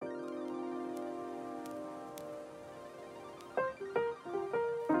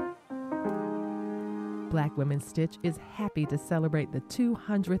Black Women Stitch is happy to celebrate the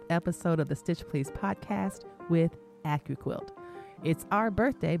 200th episode of the Stitch Please podcast with AccuQuilt. It's our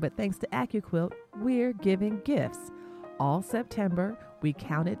birthday, but thanks to AccuQuilt, we're giving gifts. All September, we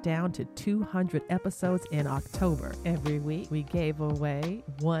counted down to 200 episodes in October. Every week, we gave away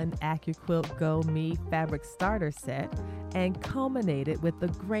one AccuQuilt Go Me fabric starter set and culminated with the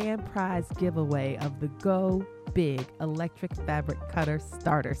grand prize giveaway of the Go Big electric fabric cutter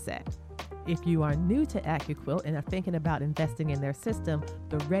starter set. If you are new to AccuQuilt and are thinking about investing in their system,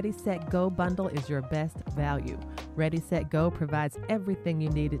 the Ready Set Go bundle is your best value. Ready Set Go provides everything you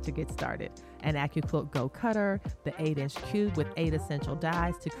needed to get started. An AccuQuilt Go cutter, the 8-inch cube with 8 essential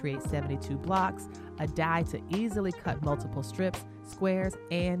dies to create 72 blocks, a die to easily cut multiple strips, squares,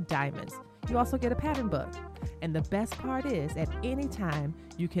 and diamonds. You also get a pattern book. And the best part is, at any time,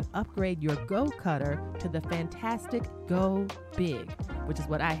 you can upgrade your Go cutter to the fantastic Go Big, which is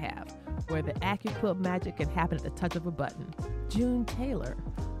what I have, where the AccuQuilt magic can happen at the touch of a button. June Taylor,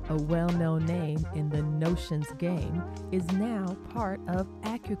 a well-known name in the Notions game, is now part of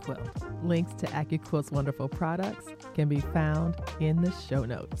AccuQuilt. Links to AccuQuilt's wonderful products can be found in the show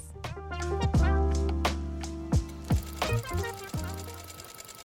notes.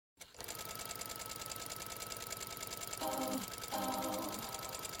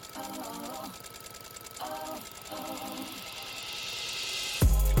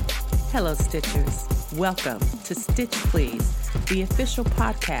 Hello, Stitchers. Welcome to Stitch Please, the official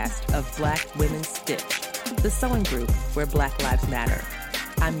podcast of Black Women Stitch, the sewing group where Black Lives Matter.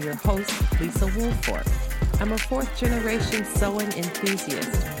 I'm your host, Lisa Woolfork. I'm a fourth-generation sewing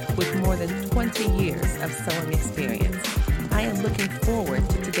enthusiast with more than 20 years of sewing experience. I am looking forward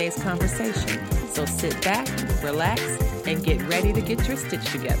to today's conversation, so sit back, relax, and get ready to get your stitch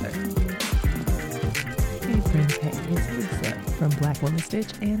together. Hey friends, hey, it's Lisa from Black Women Stitch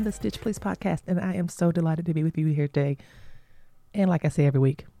and the Stitch Please podcast, and I am so delighted to be with you here today. And like I say every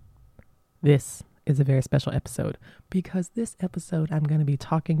week, this is a very special episode because this episode I'm going to be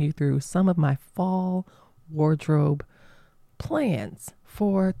talking you through some of my fall wardrobe plans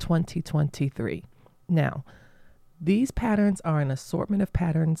for 2023. Now, these patterns are an assortment of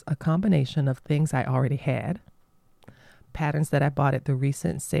patterns, a combination of things I already had, patterns that I bought at the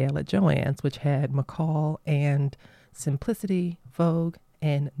recent sale at Joann's, which had McCall and Simplicity, Vogue,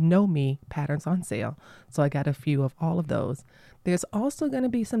 and Know Me patterns on sale. So I got a few of all of those. There's also going to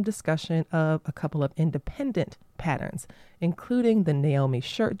be some discussion of a couple of independent patterns, including the Naomi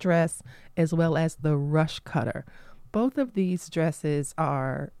shirt dress, as well as the Rush cutter. Both of these dresses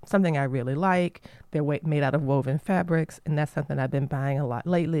are something I really like. They're made out of woven fabrics, and that's something I've been buying a lot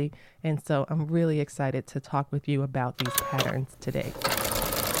lately. And so I'm really excited to talk with you about these patterns today.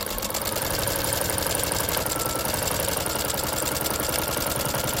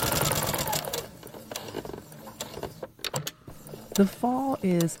 The fall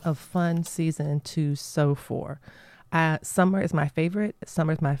is a fun season to sew for. Summer is my favorite.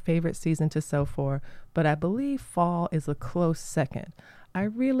 Summer is my favorite season to sew for, but I believe fall is a close second. I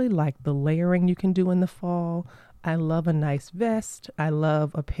really like the layering you can do in the fall. I love a nice vest. I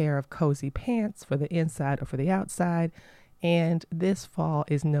love a pair of cozy pants for the inside or for the outside, and this fall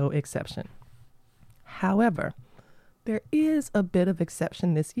is no exception. However, there is a bit of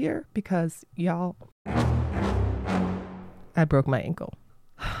exception this year because, y'all, I broke my ankle.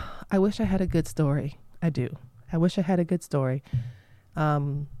 I wish I had a good story. I do. I wish I had a good story,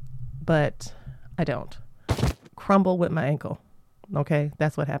 but I don't. Crumble with my ankle. Okay,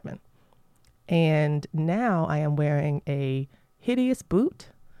 that's what happened. And now I am wearing a hideous boot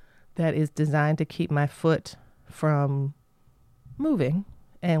that is designed to keep my foot from moving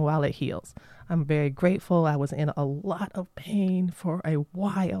and while it heals. I'm very grateful. I was in a lot of pain for a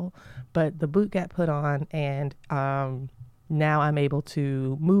while, but the boot got put on and now I'm able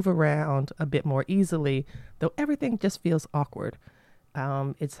to move around a bit more easily, though everything just feels awkward.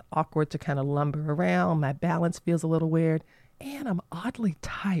 It's awkward to kind of lumber around. My balance feels a little weird, and I'm oddly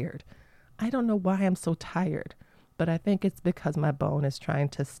tired. I don't know why I'm so tired, but I think it's because my bone is trying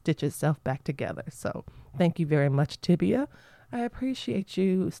to stitch itself back together. So thank you very much, Tibia. I appreciate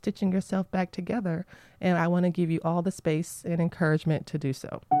you stitching yourself back together, and I want to give you all the space and encouragement to do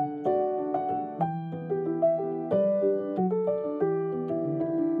so.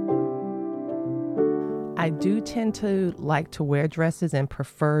 I do tend to like to wear dresses and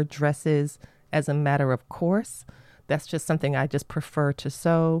prefer dresses as a matter of course. That's just something I just prefer to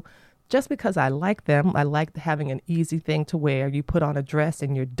sew. Just because I like them, I like having an easy thing to wear. You put on a dress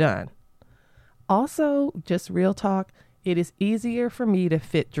and you're done. Also, just real talk, it is easier for me to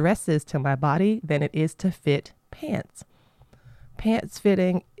fit dresses to my body than it is to fit pants. Pants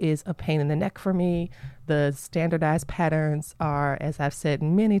fitting is a pain in the neck for me. The standardized patterns are, as I've said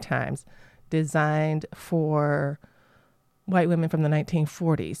many times, designed for white women from the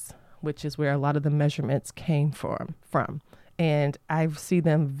 1940s, which is where a lot of the measurements came from. And I see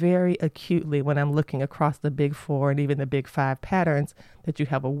them very acutely when I'm looking across the big 4 and even the big 5 patterns, that you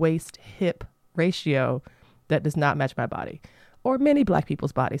have a waist-hip ratio that does not match my body, or many Black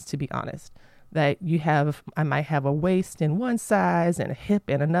people's bodies, to be honest. That I might have a waist in one size and a hip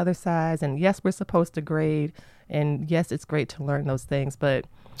in another size. And yes, we're supposed to grade. And yes, it's great to learn those things, but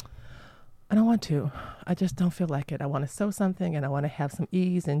I don't want to. I just don't feel like it. I want to sew something and I want to have some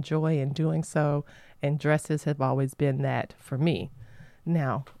ease and joy in doing so. And dresses have always been that for me.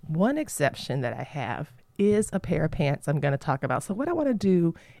 Now, one exception that I have is a pair of pants I'm going to talk about. So what I want to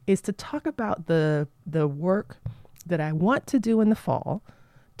do is to talk about the work that I want to do in the fall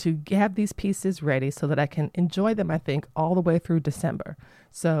to have these pieces ready so that I can enjoy them, I think, all the way through December.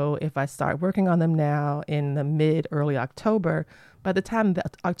 So if I start working on them now in the early October, by the time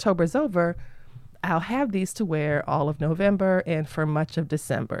that October's over, I'll have these to wear all of November and for much of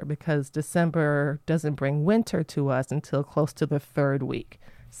December, because December doesn't bring winter to us until close to the 3rd week.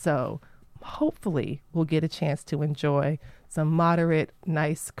 So hopefully we'll get a chance to enjoy some moderate,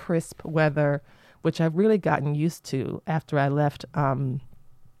 nice, crisp weather, which I've really gotten used to after I left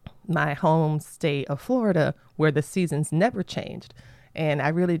my home state of Florida, where the seasons never changed. And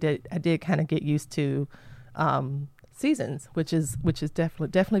I did kind of get used to seasons, which is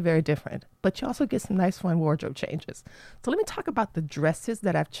definitely very different. But you also get some nice fun wardrobe changes. So let me talk about the dresses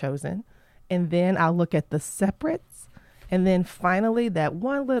that I've chosen, and then I'll look at the separates, and then finally that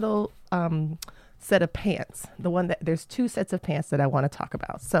one little set of pants, there's 2 sets of pants that I want to talk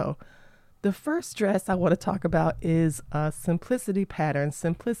about. So the first dress I want to talk about is a Simplicity pattern,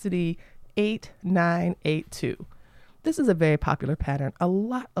 Simplicity 8982. This is a very popular pattern. A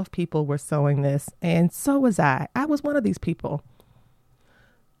lot of people were sewing this, and so was I. I was one of these people.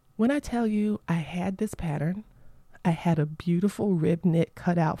 When I tell you I had this pattern, I had a beautiful rib knit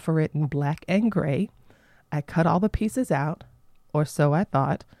cut out for it in black and gray. I cut all the pieces out, or so I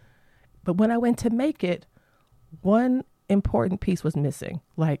thought. But when I went to make it, one important piece was missing,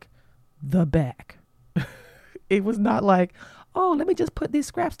 like the back. It was not like, oh, let me just put these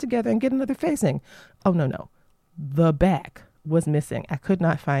scraps together and get another facing. Oh, no. The back was missing. I could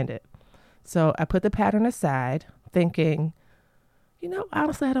not find it. So I put the pattern aside thinking,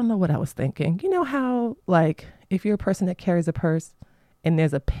 honestly, I don't know what I was thinking. You know how, like, if you're a person that carries a purse and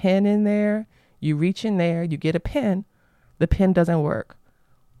there's a pen in there, you reach in there, you get a pen, the pen doesn't work.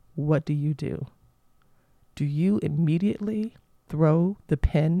 What do? Do you immediately throw the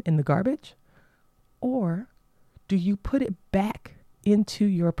pen in the garbage? Or do you put it back into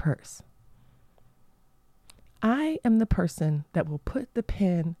your purse? I am the person that will put the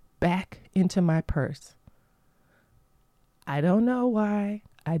pen back into my purse. I don't know why.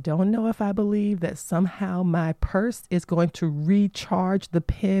 I don't know if I believe that somehow my purse is going to recharge the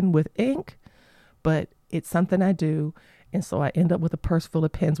pen with ink, but it's something I do. And so I end up with a purse full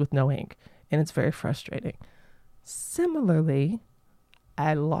of pens with no ink, and it's very frustrating. Similarly,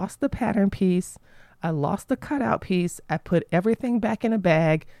 I lost the pattern piece. I lost the cutout piece. I put everything back in a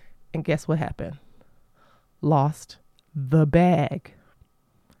bag, and guess what happened? Lost the bag.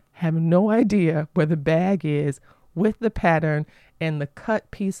 Have no idea where the bag is with the pattern and the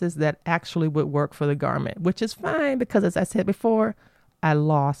cut pieces that actually would work for the garment, which is fine because, as I said before, I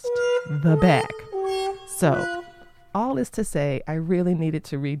lost the bag. So all is to say, I really needed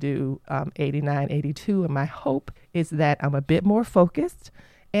to redo 8982, and my hope is that I'm a bit more focused.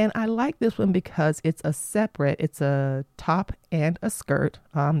 And I like this one because it's a top and a skirt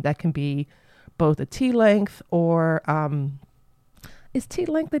that can be both a T-length or is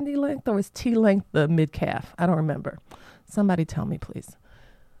T-length the knee length, or is T-length the mid-calf? I don't remember. Somebody tell me, please.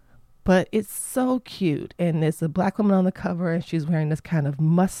 But it's so cute. And there's a Black woman on the cover, and she's wearing this kind of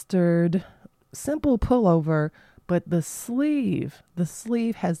mustard, simple pullover. But the sleeve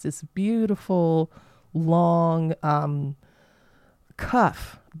has this beautiful, long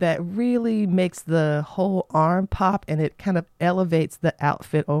cuff that really makes the whole arm pop, and it kind of elevates the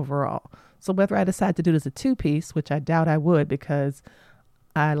outfit overall. So whether I decide to do this a 2-piece, which I doubt I would because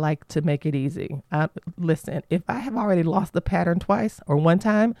I like to make it easy. Listen, if I have already lost the pattern twice or one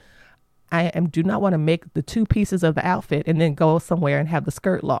time, do not want to make the 2 pieces of the outfit and then go somewhere and have the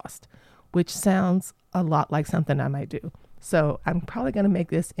skirt lost, which sounds a lot like something I might do. So I'm probably going to make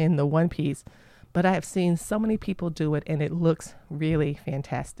this in the 1-piece, but I have seen so many people do it and it looks really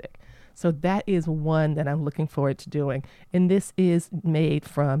fantastic. So that is one that I'm looking forward to doing. And this is made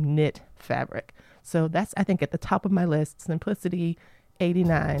from knit fabric. So that's, I think, at the top of my list, Simplicity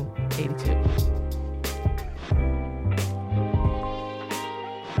 8982.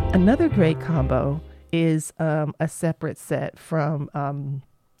 Another great combo is a separate set from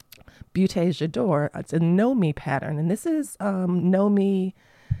Beauté J'adore. It's a Know Me pattern, and this is Know Me.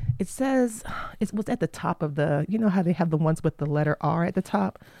 It says it was at the top of the, you know how they have the ones with the letter R at the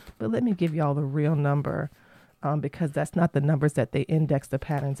top, but let me give y'all the real number because that's not the numbers that they index the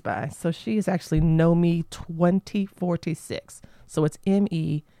patterns by. So she is actually Know Me 2046. So it's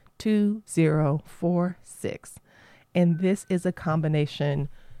ME 2046, and this is a combination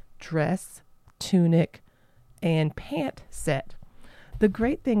dress, tunic, and pant set. The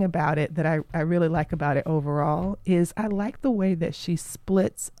great thing about it that I really like about it overall is I like the way that she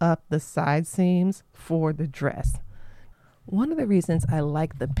splits up the side seams for the dress. One of the reasons I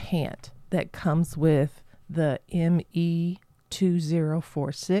like the pant that comes with the ME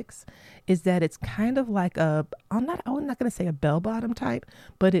 2046 is that it's kind of like I'm not going to say a bell bottom type,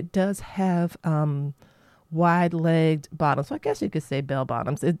 but it does have wide-legged bottoms. So I guess you could say bell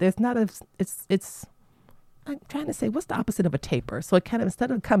bottoms. I'm trying to say, what's the opposite of a taper? So it kind of, instead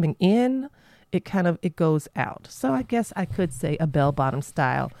of coming in, it goes out. So I guess I could say a bell bottom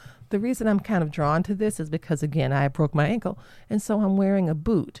style. The reason I'm kind of drawn to this is because, again, I broke my ankle, and so I'm wearing a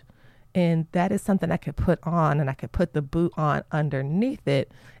boot. And that is something I could put on, and I could put the boot on underneath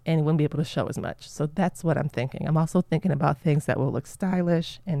it, and it wouldn't be able to show as much. So that's what I'm thinking. I'm also thinking about things that will look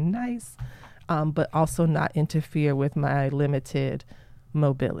stylish and nice, but also not interfere with my limited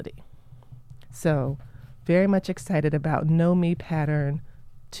mobility. So very much excited about Know Me pattern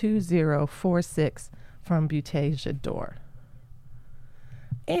 2046 from Beauté J'adore.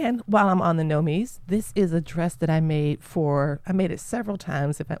 And while I'm on the Know Me's, this is a dress that I made it several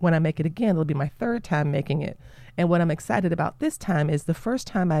times. When I make it again, it'll be my third time making it. And what I'm excited about this time is the first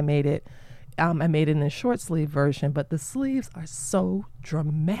time I made it in a short sleeve version, but the sleeves are so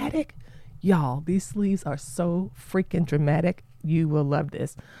dramatic. Y'all, these sleeves are so freaking dramatic. You will love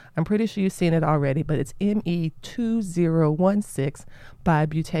this. I'm pretty sure you've seen it already, but it's ME 2016 by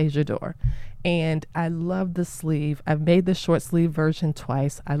Beauté J'adore. And I love the sleeve. I've made the short sleeve version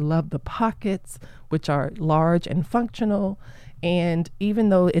twice. I love the pockets, which are large and functional. And even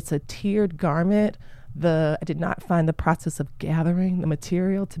though it's a tiered garment, I did not find the process of gathering the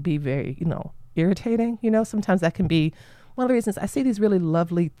material to be very, irritating. Sometimes that can be one of the reasons I see these really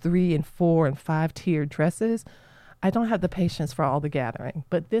lovely 3 and 4 and 5 tiered dresses. I don't have the patience for all the gathering,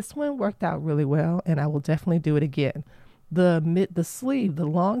 but this one worked out really well, and I will definitely do it again. The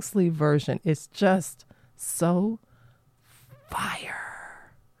long sleeve version is just so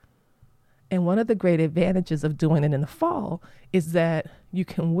fire. And one of the great advantages of doing it in the fall is that you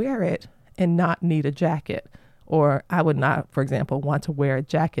can wear it and not need a jacket. Or I would not, for example, want to wear a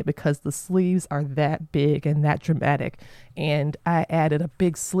jacket because the sleeves are that big and that dramatic. And I added a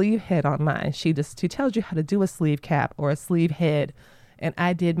big sleeve head on mine. She tells you how to do a sleeve cap or a sleeve head. And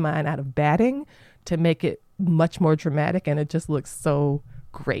I did mine out of batting to make it much more dramatic, and it just looks so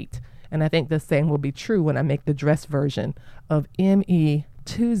great. And I think the same will be true when I make the dress version of ME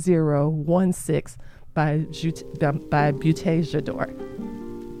 2016 by Beauté J'adore.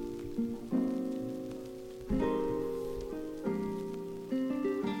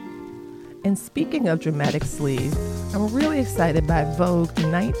 And speaking of dramatic sleeves, I'm really excited by Vogue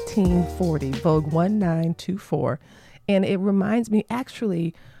 1940, Vogue 1924. And it reminds me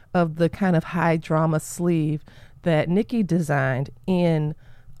actually of the kind of high drama sleeve that Nikki designed that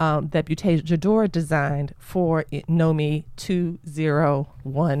Beauté J'adore designed for Know Me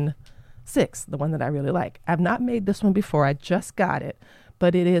 2016, the one that I really like. I've not made this one before. I just got it,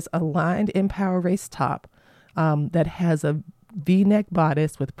 but it is a lined Empower Race top that has a V-neck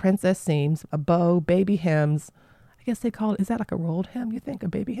bodice with princess seams, a bow, baby hems. I guess they call it, is that like a rolled hem, you think, a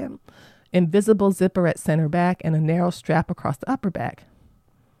baby hem? Invisible zipper at center back and a narrow strap across the upper back.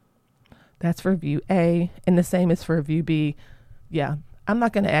 That's for view A, and the same is for view B. Yeah, I'm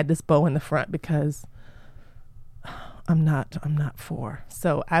not going to add this bow in the front because I'm not for.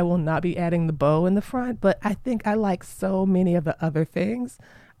 So I will not be adding the bow in the front, but I think I like so many of the other things.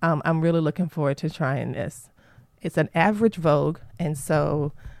 I'm really looking forward to trying this. It's an average Vogue, and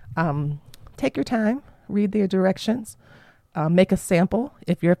so take your time, read their directions, make a sample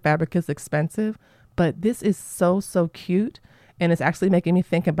if your fabric is expensive. But this is so cute, and it's actually making me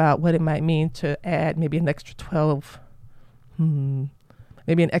think about what it might mean to add maybe an extra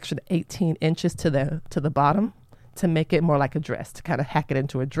maybe an extra 18 inches to the bottom to make it more like a dress, to kind of hack it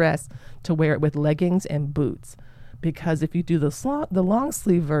into a dress, to wear it with leggings and boots. Because if you do the long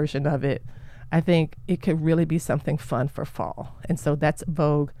sleeve version of it, I think it could really be something fun for fall. And so that's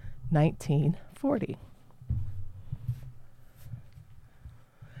Vogue 1940. 40.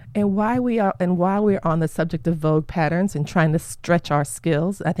 And while we're on the subject of Vogue patterns and trying to stretch our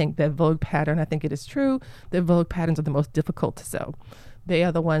skills, I think it is true that Vogue patterns are the most difficult to sew. They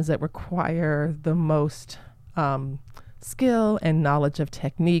are the ones that require the most skill and knowledge of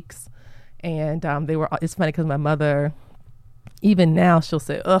techniques. And it's funny because my mother, even now, she'll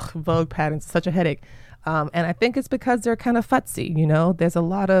say, ugh, Vogue patterns, such a headache. And I think it's because they're kind of futzy, there's a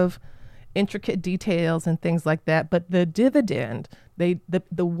lot of intricate details and things like that. But the dividend,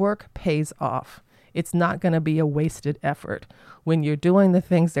 the work pays off. It's not going to be a wasted effort when you're doing the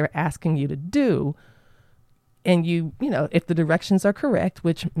things they're asking you to do. And if the directions are correct,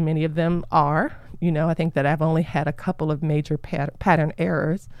 which many of them are, I think that I've only had a couple of major pattern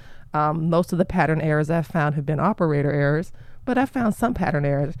errors. Most of the pattern errors I've found have been operator errors, but I've found some pattern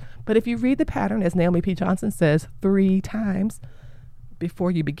errors. But if you read the pattern, as Naomi P. Johnson says, 3 times before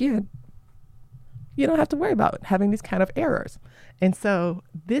you begin, you don't have to worry about having these kind of errors. And so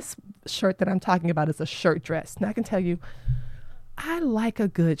this shirt that I'm talking about is a shirt dress. And I can tell you, I like a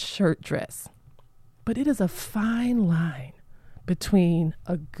good shirt dress, but it is a fine line between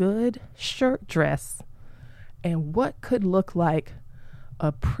a good shirt dress and what could look like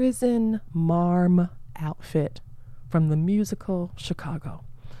a prison marm outfit from the musical Chicago.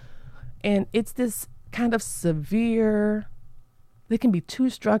 And it's this kind of severe, they can be too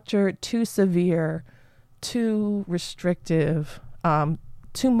structured, too severe, too restrictive,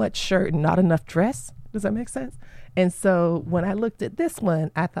 too much shirt and not enough dress. Does that make sense? And so when I looked at this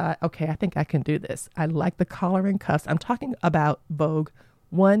one, I thought, okay, I think I can do this. I like the collar and cuffs. I'm talking about Vogue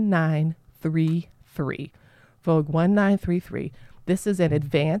 1933. Vogue 1933. This is an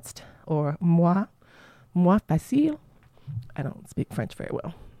advanced, or moi facile. I don't speak French very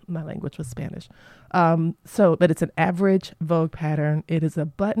well. My language was Spanish. But it's an average Vogue pattern. It is a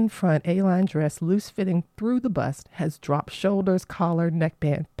button front A-line dress, loose fitting through the bust, has drop shoulders, collar,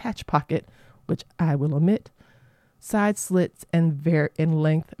 neckband, patch pocket, which I will omit, side slits, and in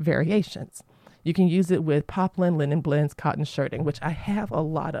length variations. You can use it with poplin, linen blends, cotton shirting, which I have a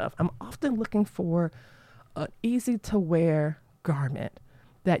lot of. I'm often looking for an easy to wear garment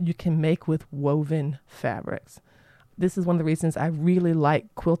that you can make with woven fabrics. This is one of the reasons I really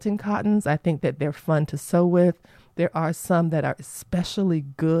like quilting cottons. I think that they're fun to sew with. There are some that are especially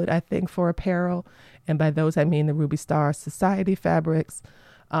good, I think, for apparel. And by those, I mean the Ruby Star Society fabrics,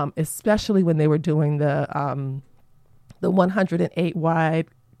 especially when they were doing the 108 wide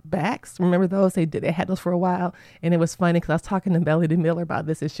backs. Remember those? They had those for a while. And it was funny because I was talking to Melody Miller about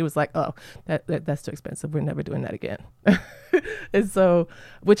this, and she was like, oh, that's too expensive. We're never doing that again. And so,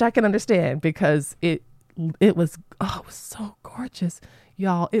 which I can understand because it was so gorgeous,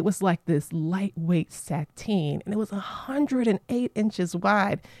 y'all. It was like this lightweight sateen, and it was 108 inches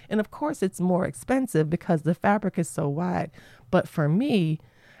wide. And of course, it's more expensive because the fabric is so wide. But for me,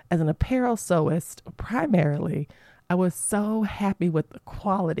 as an apparel sewist, primarily, I was so happy with the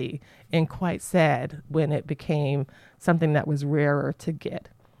quality and quite sad when it became something that was rarer to get.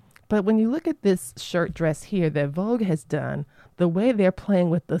 But when you look at this shirt dress here that Vogue has done, the way they're playing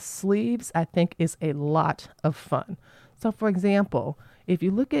with the sleeves, I think, is a lot of fun. So, for example, if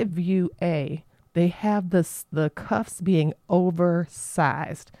you look at view A, they have the cuffs being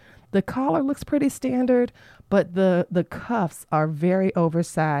oversized. The collar looks pretty standard, but the cuffs are very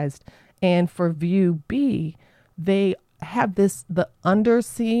oversized. And for view B, they have the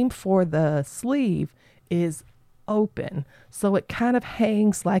underseam for the sleeve is open. So it kind of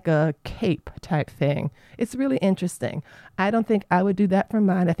hangs like a cape type thing. It's really interesting. I don't think I would do that for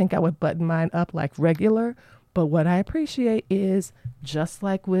mine. I think I would button mine up like regular. But what I appreciate is, just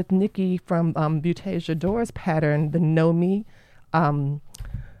like with Nikki from Butte J'adore's pattern, the Nomi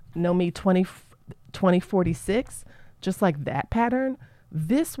 2046, just like that pattern,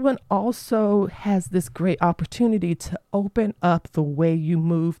 this one also has this great opportunity to open up the way you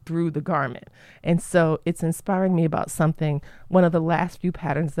move through the garment. And so it's inspiring me about one of the last few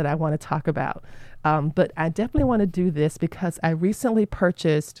patterns that I want to talk about. But I definitely want to do this because I recently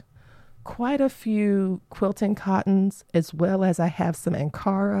purchased quite a few quilting cottons, as well as I have some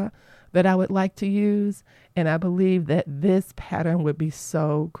Ankara that I would like to use. And I believe that this pattern would be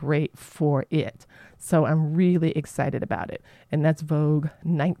so great for it. So I'm really excited about it. And that's Vogue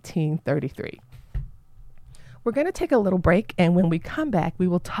 1933. We're going to take a little break. And when we come back, we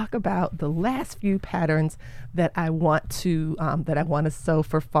will talk about the last few patterns that I want to sew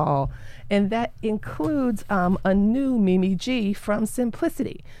for fall. And that includes a new Mimi G from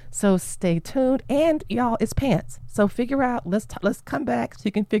Simplicity. So stay tuned. And y'all, it's pants. So figure out, let's come back so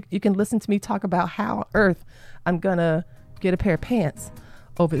you can listen to me talk about how on earth I'm going to get a pair of pants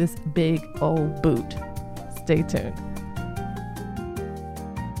over this big old boot. Stay tuned.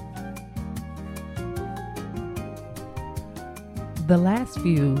 The last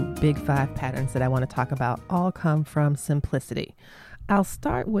few big five patterns that I want to talk about all come from Simplicity. I'll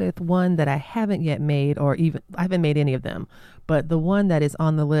start with one that I haven't yet made, or even I haven't made any of them, but the one that is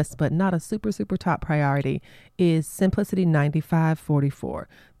on the list, but not a super top priority, is Simplicity 9544.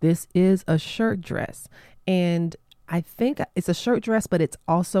 This is a shirt dress, and I think it's a shirt dress, but it's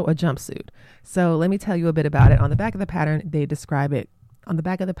also a jumpsuit. So let me tell you a bit about it. On the back of the pattern, they describe it.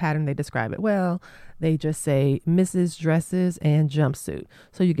 Well, they just say Mrs. Dresses and jumpsuit.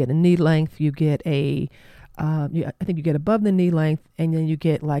 So you get a knee length, you get I think you get above the knee length, and then you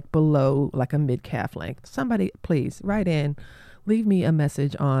get like below like a mid calf length. Somebody please write in, leave me a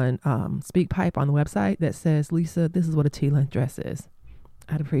message on SpeakPipe on the website that says, Lisa, this is what a T-length dress is.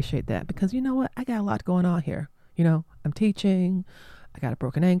 I'd appreciate that, because you know what? I got a lot going on here. You know, I'm teaching, I got a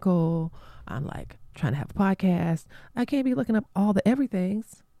broken ankle, I'm like trying to have a podcast. I can't be looking up all the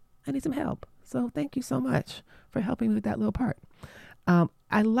everythings. I need some help. So thank you so much for helping me with that little part.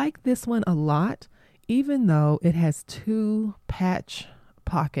 I like this one a lot, even though it has two patch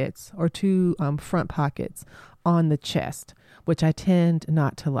pockets or two front pockets on the chest, which I tend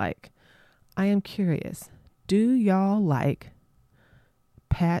not to like. I am curious, do y'all like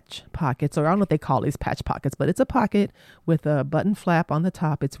patch pockets? Or I don't know if they call these patch pockets, but it's a pocket with a button flap on the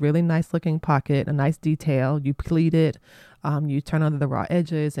top. It's really nice looking pocket, a nice detail. You pleat it, you turn under the raw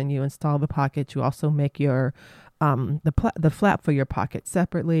edges, and you install the pocket. You also make your the flap for your pocket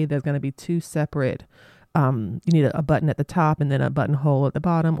separately. There's going to be two separate. You need a button at the top and then a buttonhole at the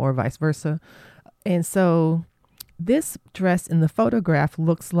bottom, or vice versa. And so this dress in the photograph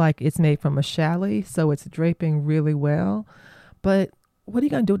looks like it's made from a challis, so it's draping really well. But what are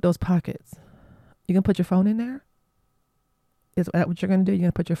you going to do with those pockets? You going to put your phone in there? Is that what you're going to do? You're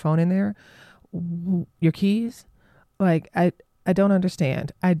going to put your phone in there? Your keys? Like, I don't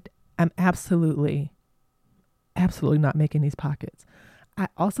understand. I'm absolutely not making these pockets. I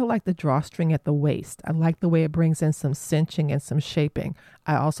also like the drawstring at the waist. I like the way it brings in some cinching and some shaping.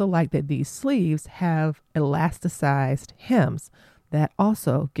 I also like that these sleeves have elasticized hems that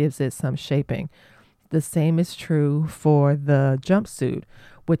also gives it some shaping. The same is true for the jumpsuit,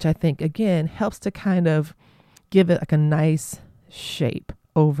 which I think, again, helps to kind of give it like a nice shape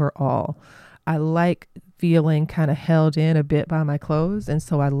overall. I like feeling kind of held in a bit by my clothes, and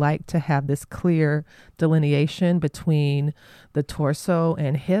so I like to have this clear delineation between the torso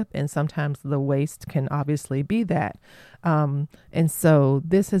and hip, and sometimes the waist can obviously be that. And so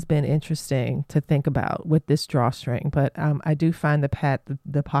this has been interesting to think about with this drawstring, but I do find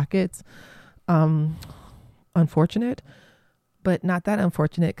the pockets unfortunate, but not that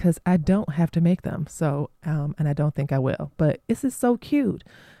unfortunate because I don't have to make them. So, and I don't think I will, but this is so cute.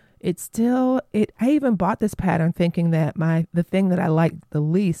 I even bought this pattern thinking that the thing that I like the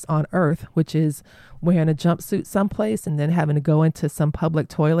least on earth, which is wearing a jumpsuit someplace and then having to go into some public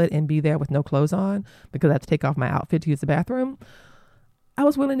toilet and be there with no clothes on because I have to take off my outfit to use the bathroom. I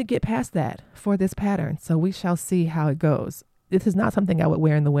was willing to get past that for this pattern. So we shall see how it goes. This is not something I would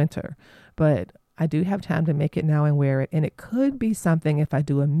wear in the winter, but I do have time to make it now and wear it. And it could be something, if I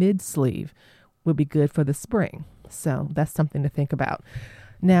do a mid sleeve, would be good for the spring. So that's something to think about.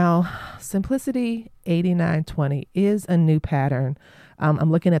 Now, Simplicity 8920 is a new pattern.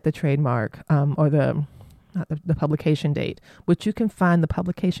 I'm looking at the trademark or the publication date, which you can find the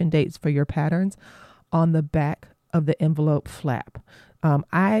publication dates for your patterns on the back of the envelope flap.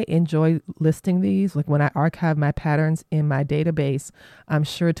 I enjoy listing these. Like when I archive my patterns in my database, I'm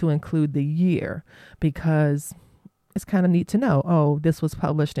sure to include the year because it's kind of neat to know, oh, this was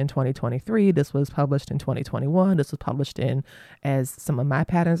published in 2023. This was published in 2021. This was published in, as some of my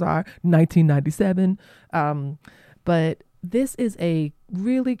patterns are, 1997. But this is a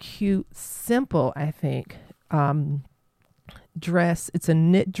really cute, simple, I think, dress. It's a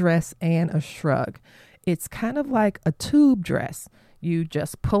knit dress and a shrug. It's kind of like a tube dress. You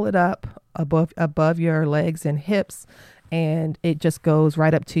just pull it up above your legs and hips, and it just goes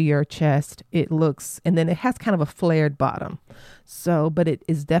right up to your chest. And then it has kind of a flared bottom. So, but it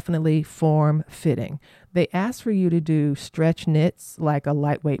is definitely form fitting. They ask for you to do stretch knits like a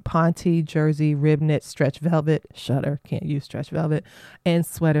lightweight ponte, jersey, rib knit, stretch velvet, shutter, can't use stretch velvet, and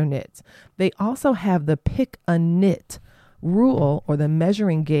sweater knits. They also have the pick a knit rule or the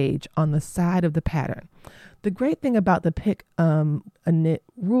measuring gauge on the side of the pattern. The great thing about the pick a knit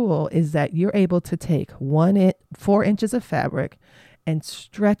rule is that you're able to take 4 inches of fabric and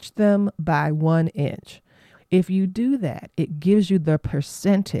stretch them by 1 inch. If you do that, it gives you the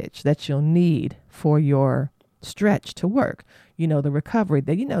percentage that you'll need for your stretch to work. The recovery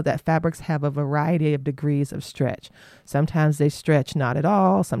that, that fabrics have a variety of degrees of stretch. Sometimes they stretch not at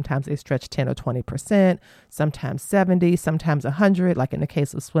all. Sometimes they stretch 10 or 20%, sometimes 70, sometimes 100. Like in the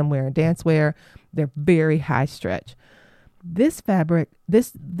case of swimwear and dancewear, they're very high stretch. This fabric,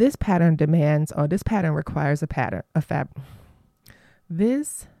 this pattern demands, or this pattern requires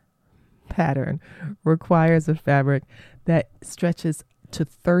This pattern requires a fabric that stretches to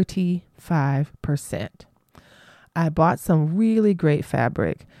 35%. I bought some really great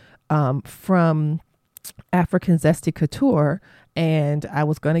fabric from African Zesty Couture, and I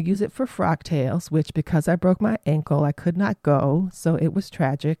was going to use it for frock tails, which because I broke my ankle, I could not go. So it was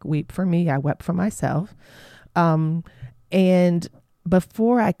tragic. Weep for me. I wept for myself. And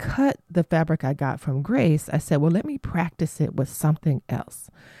before I cut the fabric I got from Grace, I said, well, let me practice it with something else.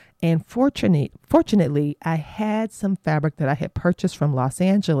 And fortunately, I had some fabric that I had purchased from Los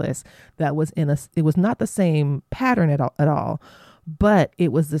Angeles that was it was not the same pattern at all, but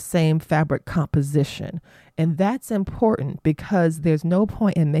it was the same fabric composition. And that's important because there's no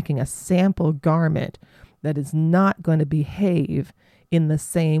point in making a sample garment that is not going to behave in the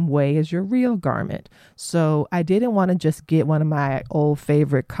same way as your real garment. So I didn't want to just get one of my old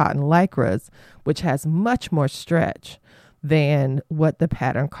favorite cotton lycras, which has much more stretch than what the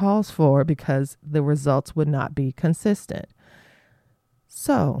pattern calls for, because the results would not be consistent.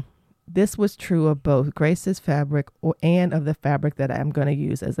 So this was true of both Grace's fabric and of the fabric that I'm going to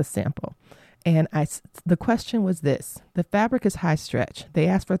use as a sample. And the question was this: the fabric is high stretch. They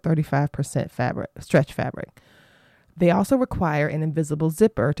asked for 35% stretch fabric. They also require an invisible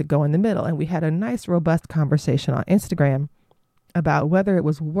zipper to go in the middle. And we had a nice, robust conversation on Instagram about whether it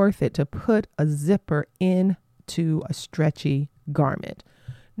was worth it to put a zipper into a stretchy garment.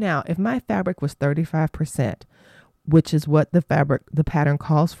 Now, if my fabric was 35%, which is what the pattern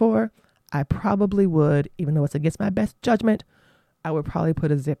calls for, I probably would, even though it's against my best judgment, I would probably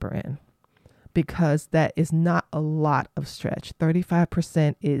put a zipper in, because that is not a lot of stretch.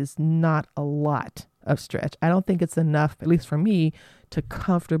 35% is not a lot of stretch. I don't think it's enough, at least for me, to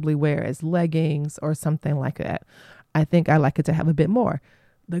comfortably wear as leggings or something like that. I think I like it to have a bit more.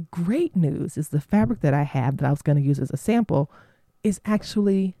 The great news is the fabric that I have that I was going to use as a sample is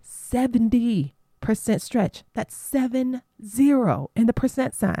actually 70% stretch. That's 70 in the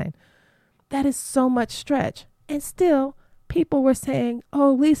percent sign. That is so much stretch. And still, people were saying,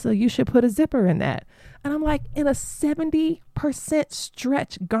 oh, Lisa, you should put a zipper in that. And I'm like, in a 70%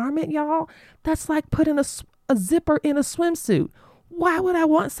 stretch garment, y'all, that's like putting a zipper in a swimsuit. Why would I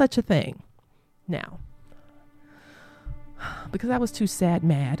want such a thing? Now, because I was too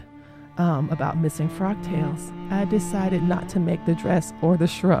mad about missing frock tails, I decided not to make the dress or the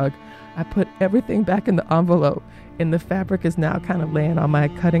shrug. I put everything back in the envelope, and the fabric is now kind of laying on my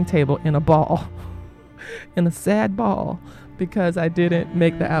cutting table in a ball, in a sad ball, because I didn't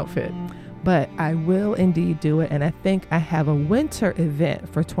make the outfit. But I will indeed do it, and I think I have a winter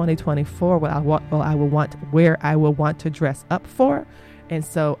event for 2024 where I will want to dress up for, and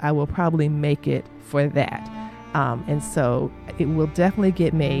so I will probably make it for that. And so it will definitely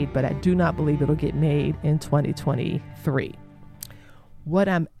get made, but I do not believe it'll get made in 2023. What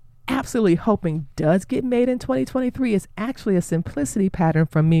I'm absolutely hoping does get made in 2023 is actually a simplicity pattern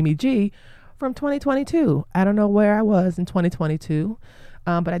from Mimi G from 2022. I don't know where I was in 2022,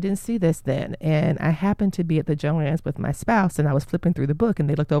 but I didn't see this then. And I happened to be at the Joann's with my spouse, and I was flipping through the book, and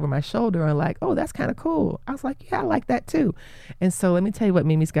they looked over my shoulder and like, oh, that's kind of cool. I was like, yeah, I like that too. And so let me tell you what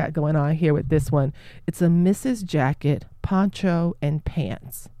Mimi's got going on here with this one. It's a Mrs. jacket, poncho, and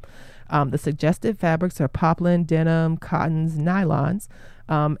pants. The suggested fabrics are poplin, denim, cottons, nylons,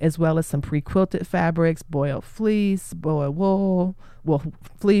 as well as some pre-quilted fabrics, boiled fleece, boiled wool,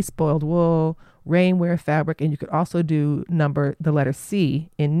 boiled wool, rainwear fabric, and you could also do the letter C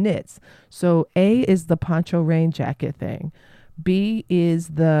in knits. So A is the poncho rain jacket thing. A is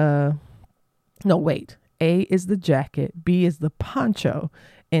the jacket, B is the poncho,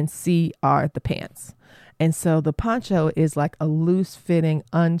 and C are the pants. And so the poncho is like a loose fitting,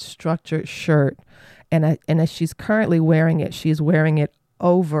 unstructured shirt. And as she's currently wearing it, she's wearing it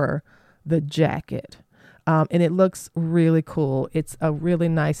over the jacket. And it looks really cool. It's a really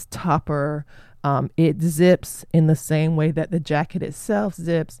nice topper. It zips in the same way that the jacket itself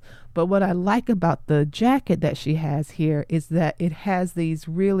zips. But what I like about the jacket that she has here is that it has these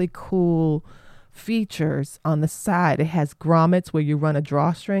really cool features on the side. It has grommets where you run a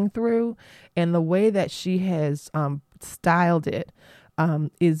drawstring through, and the way that she has styled it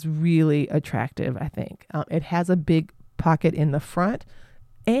is really attractive, I think. It has a big pocket in the front,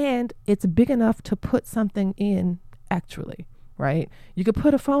 and it's big enough to put something in, actually, right? You could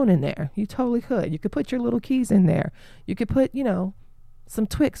put a phone in there. You totally could. You could put your little keys in there. You could put, some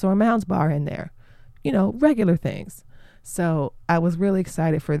Twix or a Mounds bar in there, regular things. So I was really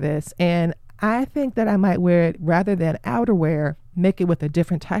excited for this. And I think that I might wear it rather than outerwear, make it with a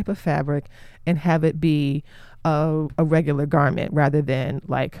different type of fabric and have it be a regular garment rather than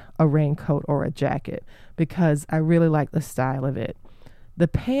like a raincoat or a jacket, because I really like the style of it. The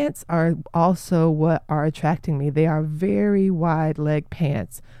pants are also what are attracting me. They are very wide leg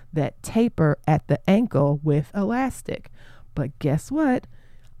pants that taper at the ankle with elastic. But guess what?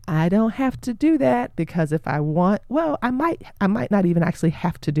 I don't have to do that, because if I want, I might not even actually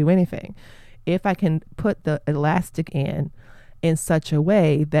have to do anything. If I can put the elastic in such a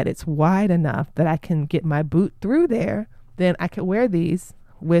way that it's wide enough that I can get my boot through there, then I could wear these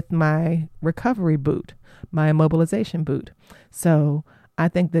with my recovery boot, my immobilization boot. So I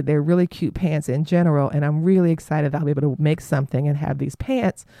think that they're really cute pants in general, and I'm really excited that I'll be able to make something and have these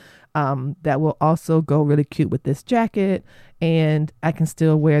pants that will also go really cute with this jacket, and I can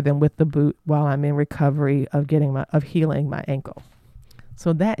still wear them with the boot while I'm in recovery of healing my ankle.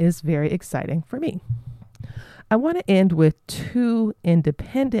 So that is very exciting for me. I want to end with 2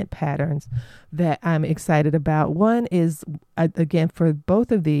 independent patterns that I'm excited about. One is, again, for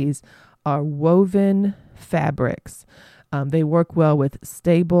both of these are woven fabrics. They work well with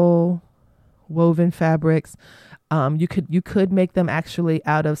stable woven fabrics. You could make them actually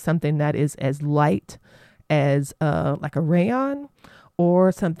out of something that is as light as like a rayon,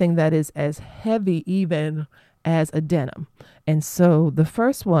 or something that is as heavy even as a denim. And so the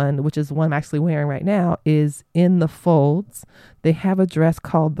first one, which is the one I'm actually wearing right now, is in the folds. They have a dress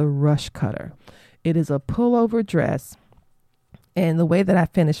called the Rush Cutter. It is a pullover dress. And the way that I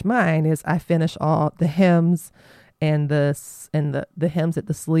finish mine is I finish all the hems and the hems at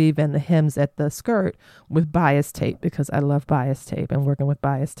the sleeve and the hems at the skirt with bias tape, because I love bias tape and working with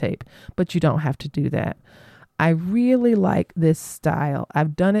bias tape, but you don't have to do that. I really like this style.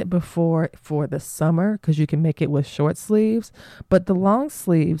 I've done it before for the summer because you can make it with short sleeves, but the long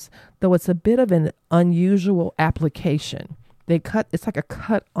sleeves, though it's a bit of an unusual application, it's like a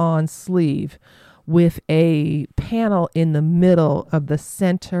cut on sleeve with a panel in the middle of the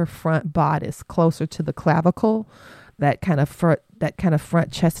center front bodice closer to the clavicle, that kind of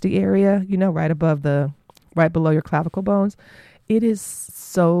front chesty area, right below your clavicle bones. It is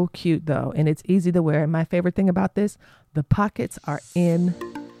so cute though, and it's easy to wear. And my favorite thing about this, the pockets are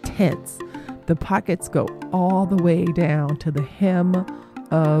intense. The pockets go all the way down to the hem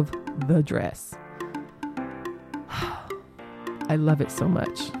of the dress. I love it so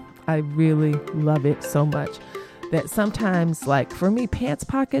much. I really love it so much that sometimes, like for me, pants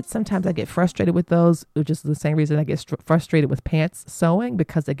pockets, sometimes I get frustrated with those, which is the same reason I get frustrated with pants sewing,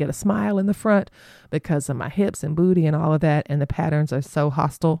 because they get a smile in the front because of my hips and booty and all of that. And the patterns are so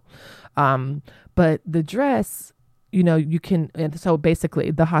hostile. But the dress, you can, and so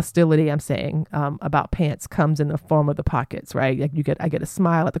basically the hostility I'm saying about pants comes in the form of the pockets, right? Like I get a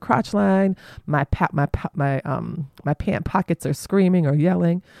smile at the crotch line. My pant pockets are screaming or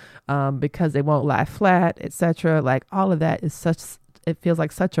yelling because they won't lie flat, etc. Like all of that is it feels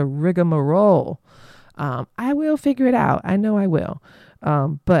like such a rigmarole. I will figure it out. I know I will.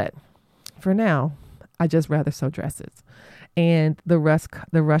 But for now, I just rather sew dresses. And the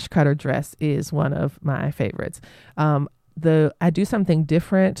rush cutter dress is one of my favorites. I do something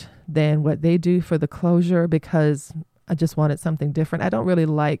different than what they do for the closure because I just wanted something different. I don't really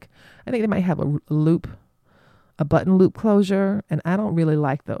I think they might have a button loop closure, and I don't really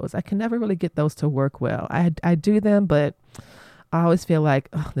like those. I can never really get those to work well. I do them, but I always feel like,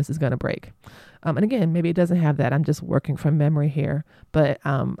 oh, this is going to break. And again, maybe it doesn't have that. I'm just working from memory here. But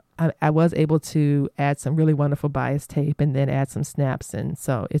I was able to add some really wonderful bias tape and then add some snaps. And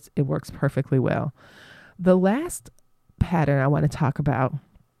so it works perfectly well. The last pattern I want to talk about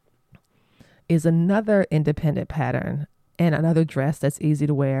is another independent pattern and another dress that's easy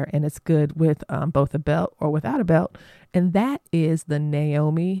to wear. And it's good with both a belt or without a belt. And that is the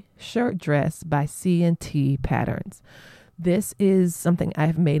Naomi shirt dress by C&T Patterns. This is something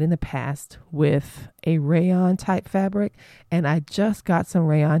I've made in the past with a rayon type fabric, and I just got some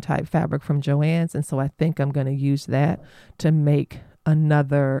rayon type fabric from Joann's, and so I think I'm going to use that to make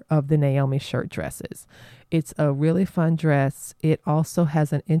another of the Naomi shirt dresses. It's a really fun dress. It also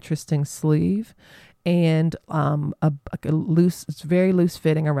has an interesting sleeve and it's very loose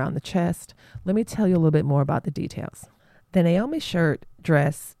fitting around the chest. Let me tell you a little bit more about the details. The Naomi shirt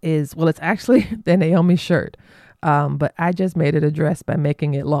dress it's actually the Naomi shirt. But I just made it a dress by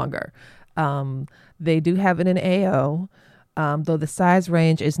making it longer. They do have it in AO. though the size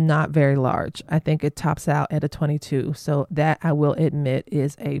range is not very large. I think it tops out at a 22. So that, I will admit,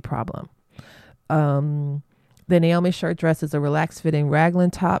 is a problem. The Naomi shirt dress is a relaxed fitting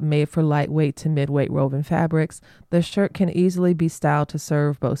raglan top made for lightweight to midweight woven fabrics. The shirt can easily be styled to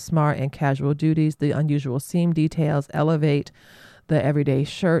serve both smart and casual duties. The unusual seam details elevate the everyday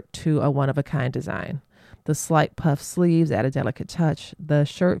shirt to a one-of-a-kind design. The slight puff sleeves add a delicate touch. The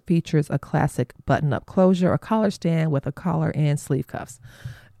shirt features a classic button-up closure, a collar stand with a collar and sleeve cuffs.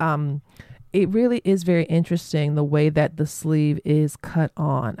 It really is very interesting the way that the sleeve is cut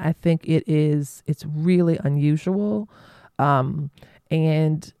on. I think it's really unusual. But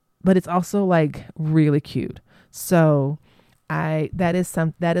it's also like really cute. So those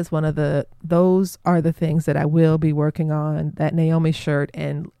are the things that I will be working on, that Naomi shirt,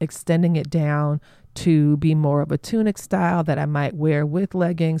 and extending it down to be more of a tunic style that I might wear with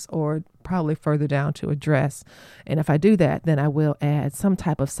leggings, or probably further down to a dress. And if I do that, then I will add some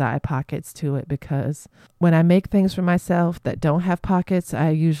type of side pockets to it, because when I make things for myself that don't have pockets, I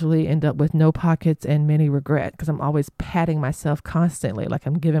usually end up with no pockets and many regret, because I'm always patting myself constantly, like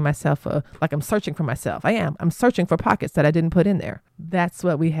I'm giving myself like I'm searching for myself. I'm searching for pockets that I didn't put in there. That's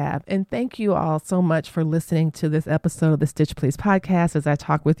what we have. And thank you all so much for listening to this episode of the Stitch Please podcast as I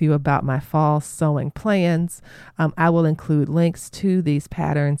talk with you about my fall sewing plans. I will include links to these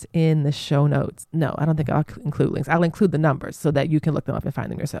patterns in the show notes. No, I don't think I'll include links. I'll include the numbers so that you can look them up and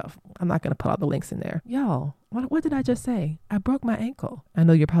find them yourself. I'm not going to put all the links in there. Y'all, what did I just say? I broke my ankle. I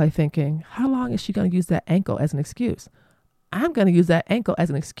know you're probably thinking, how long is she going to use that ankle as an excuse? I'm going to use that ankle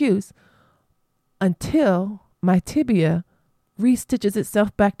as an excuse until my tibia restitches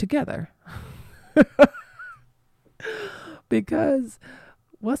itself back together. Because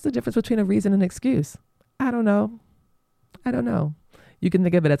what's the difference between a reason and an excuse? I don't know. You can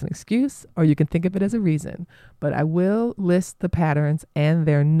think of it as an excuse, or you can think of it as a reason, but I will list the patterns and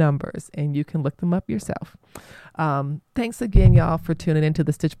their numbers, and you can look them up yourself. Thanks again, y'all, for tuning into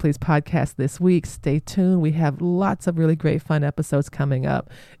the Stitch Please podcast this week. Stay tuned. We have lots of really great fun episodes coming up,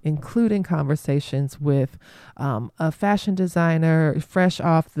 including conversations with a fashion designer fresh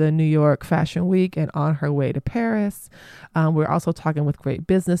off the New York Fashion Week and on her way to Paris. We're also talking with great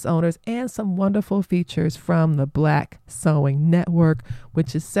business owners and some wonderful features from the Black Sewing Network,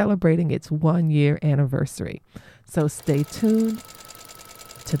 which is celebrating its 1-year anniversary. So stay tuned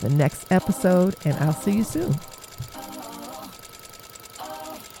to the next episode, and I'll see you soon.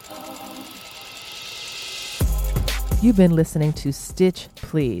 You've been listening to Stitch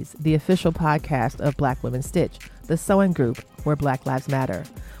Please, the official podcast of Black Women Stitch, the sewing group where Black Lives Matter.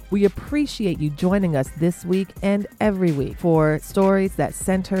 We appreciate you joining us this week and every week for stories that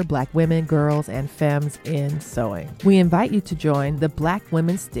center Black women, girls, and femmes in sewing. We invite you to join the Black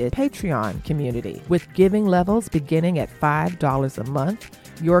Women Stitch Patreon community with giving levels beginning at $5 a month.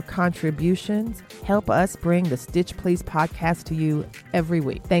 Your contributions help us bring the Stitch Please podcast to you every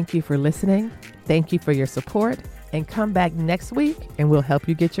week. Thank you for listening. Thank you for your support. And come back next week and we'll help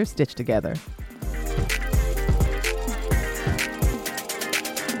you get your stitch together.